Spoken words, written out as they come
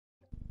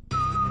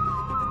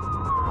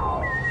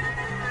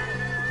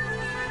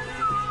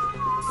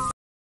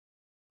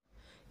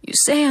You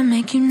say I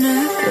make you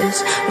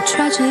nervous, a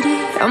tragedy,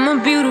 I'm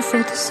a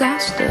beautiful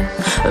disaster,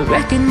 a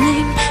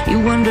reckoning. You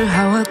wonder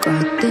how I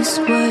got this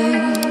way.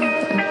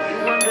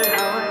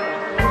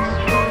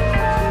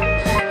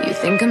 You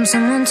think I'm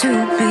someone to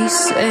be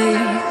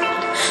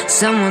saved,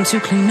 someone to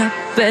clean up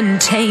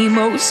and tame.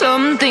 Oh,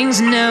 some things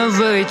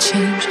never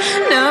change,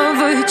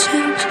 never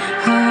change.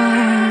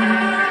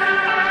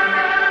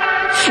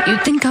 You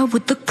think I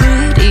would look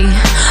pretty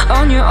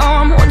on your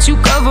arm once you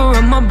cover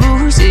up my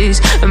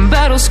bruises and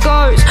battle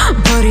scars,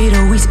 but it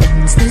always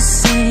ends the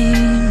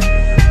same.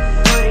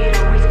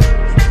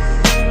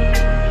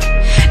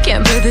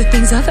 Can't bear the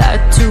things I've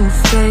had to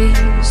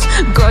face,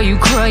 got you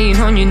crying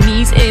on your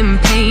knees in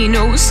pain.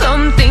 Oh,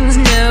 some things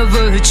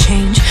never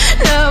change,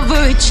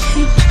 never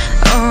change.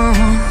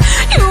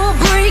 You'll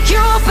break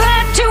your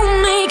back to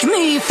make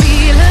me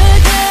feel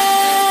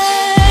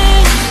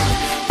again,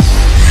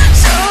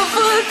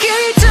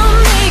 suffocate to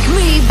make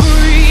me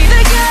breathe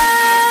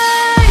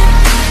again,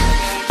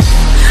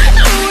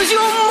 lose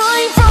your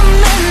mind from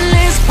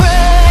endless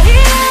pain.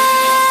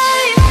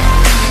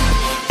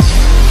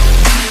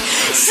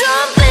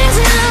 Some things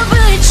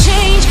never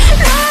change,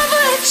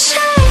 never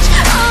change.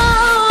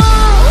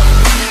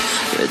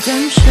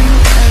 Redemption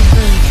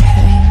never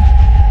came.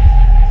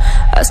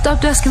 I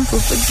stopped asking for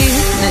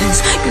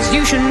forgiveness, cause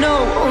you should know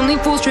only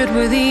fools tread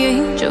where the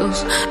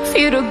angels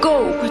fear to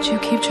go, but you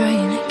keep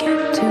trying to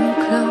get too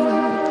close.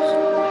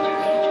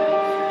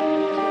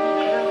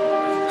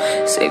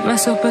 Save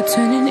myself by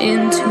turning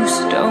into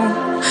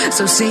stone,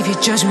 so save your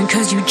judgment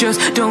cause you just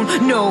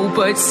don't know.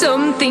 But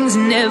some things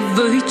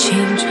never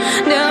change,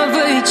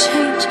 never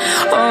change.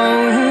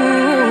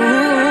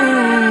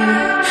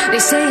 They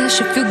say I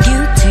should feel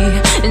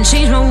guilty and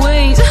change my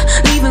ways,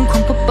 leaving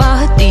crumpled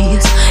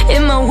bodies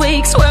in my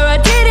wake. Swear I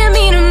didn't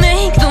mean to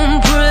make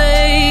them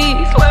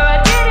break, swear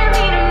I didn't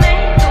mean to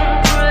make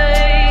them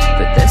break.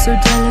 But they're so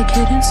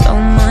delicate and so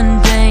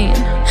mundane,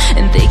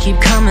 and they keep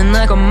coming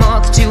like a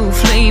moth to a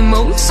flame.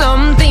 Oh,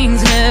 some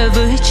things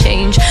never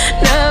change,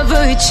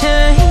 never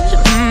change.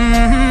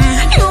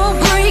 You'll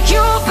break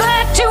your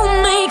back to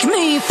make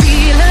me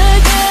feel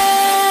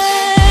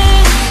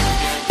again,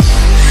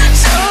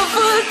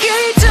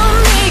 suffocate to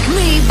make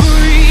me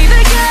breathe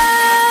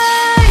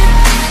again,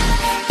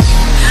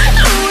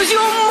 lose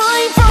your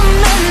mind from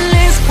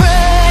endless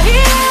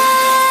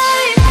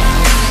pain.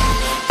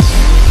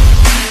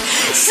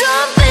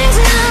 Some things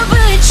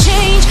never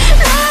change,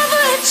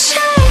 never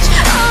change.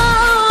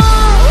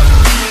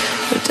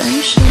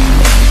 Redemption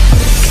never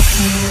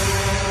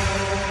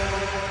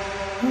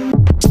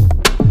came.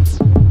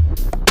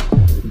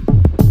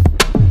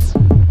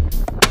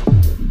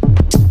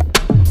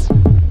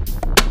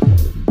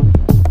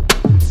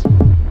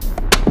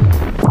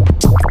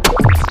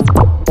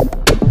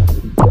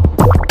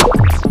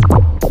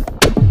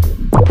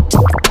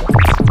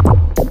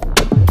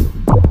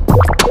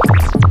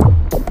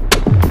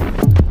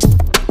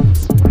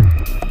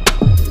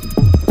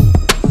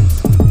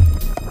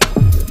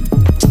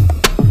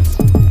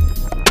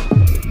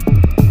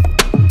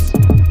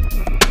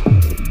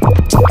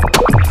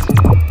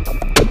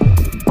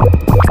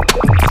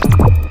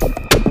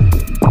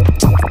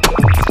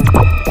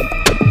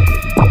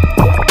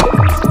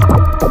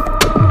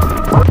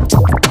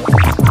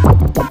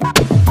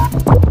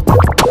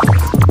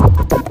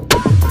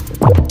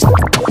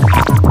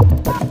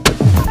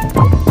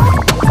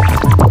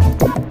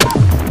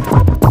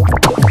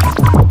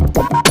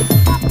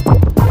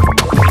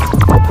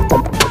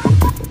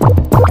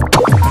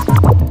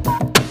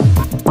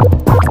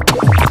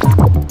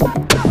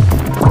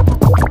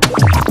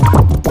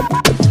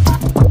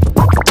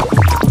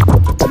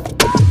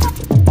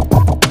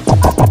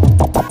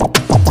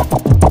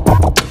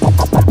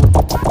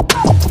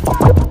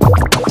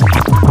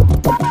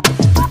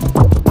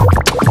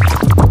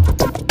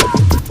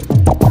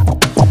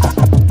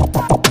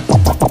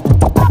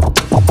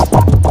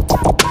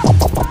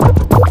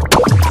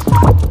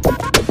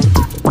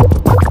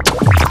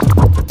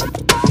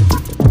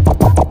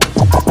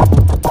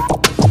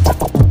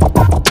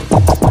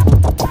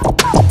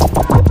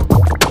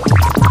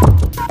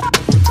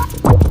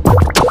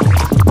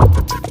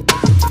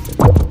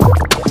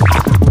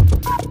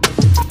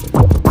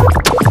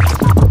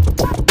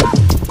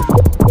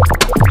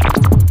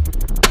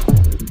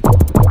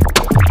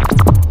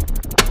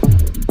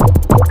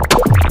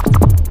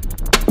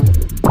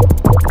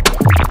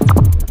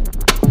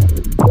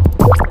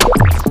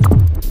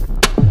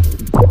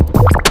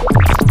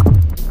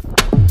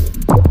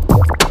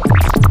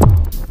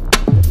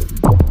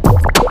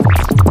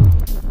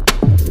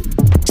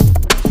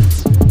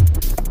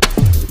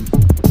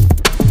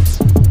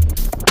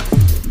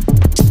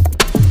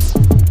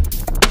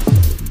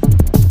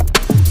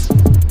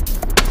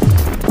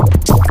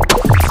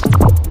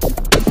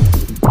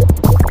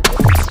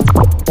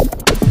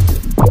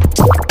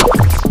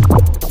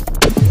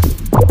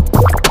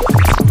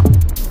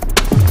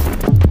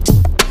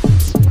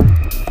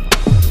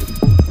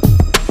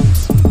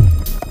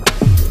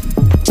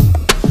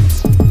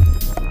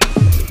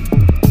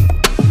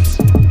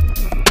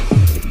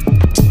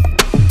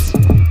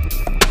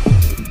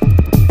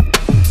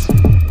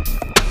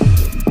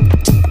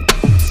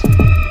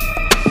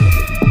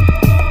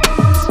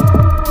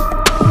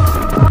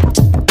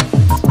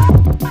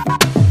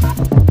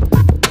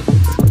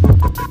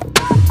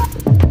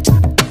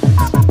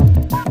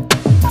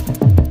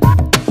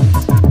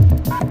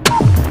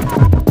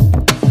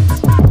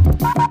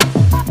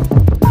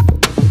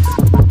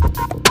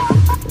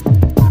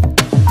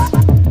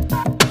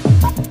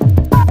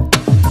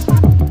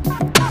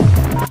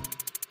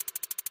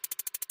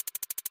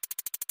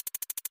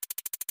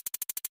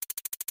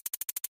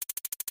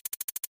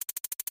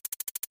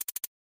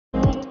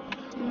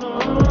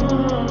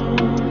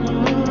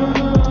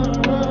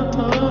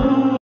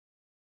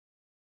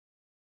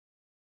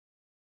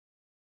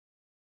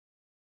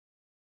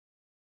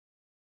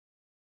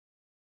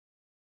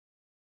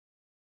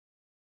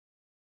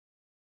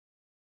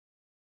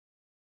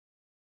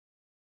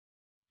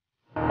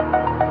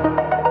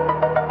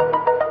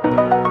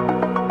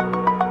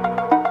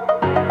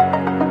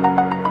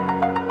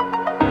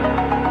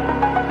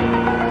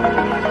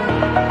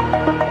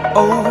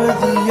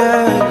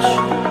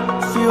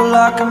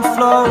 like I'm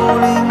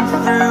floating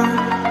through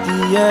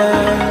the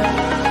air.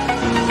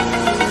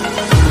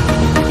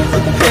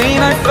 The pain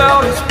I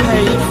felt is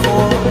paid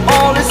for,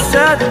 all is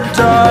said and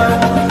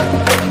done.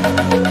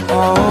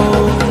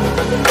 Oh,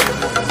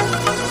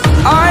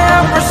 I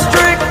am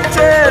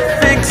restricted,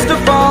 fixed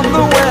upon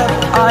the web.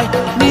 I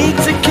need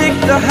to kick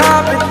the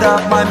habit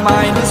that my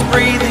mind is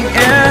breathing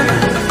in.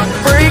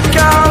 Break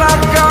out,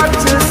 I've got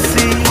to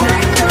see.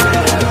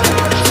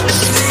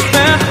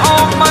 Spent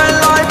all my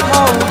life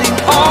holding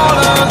all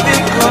of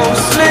it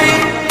closely.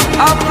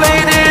 I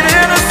played it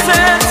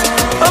innocent,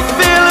 a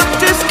feel of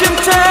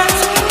discontent.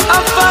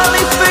 I'm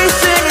finally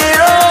facing it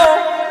all,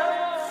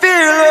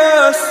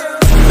 fearless.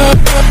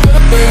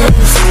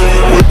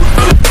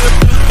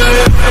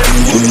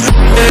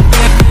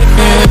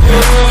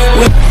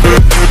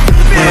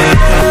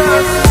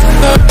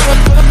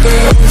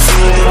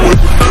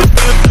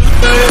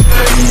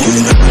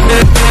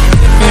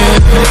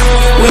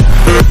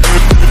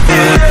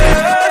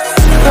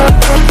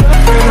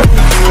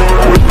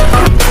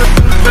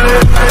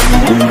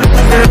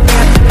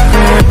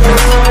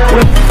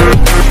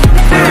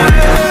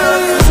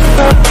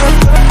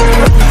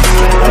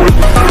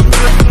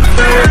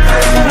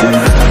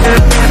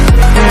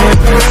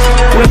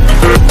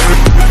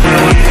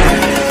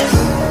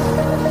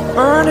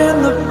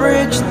 Burning the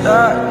bridge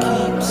that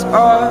keeps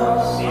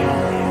us.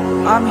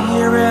 I'm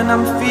here and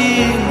I'm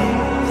feeling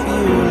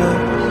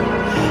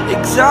fearless.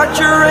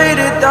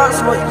 Exaggerated,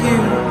 that's what you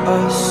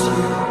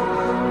assume.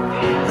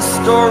 The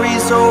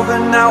story's over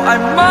now, I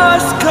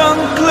must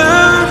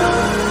conclude.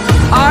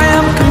 I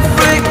am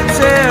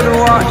conflicted,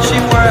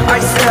 watching where I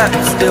step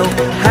still,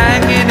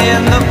 hanging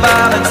in the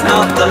balance.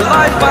 Not the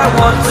life I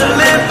want to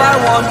live, I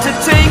want to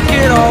take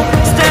it all.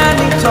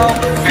 Standing tall,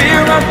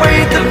 fear I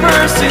weighed the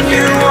person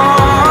you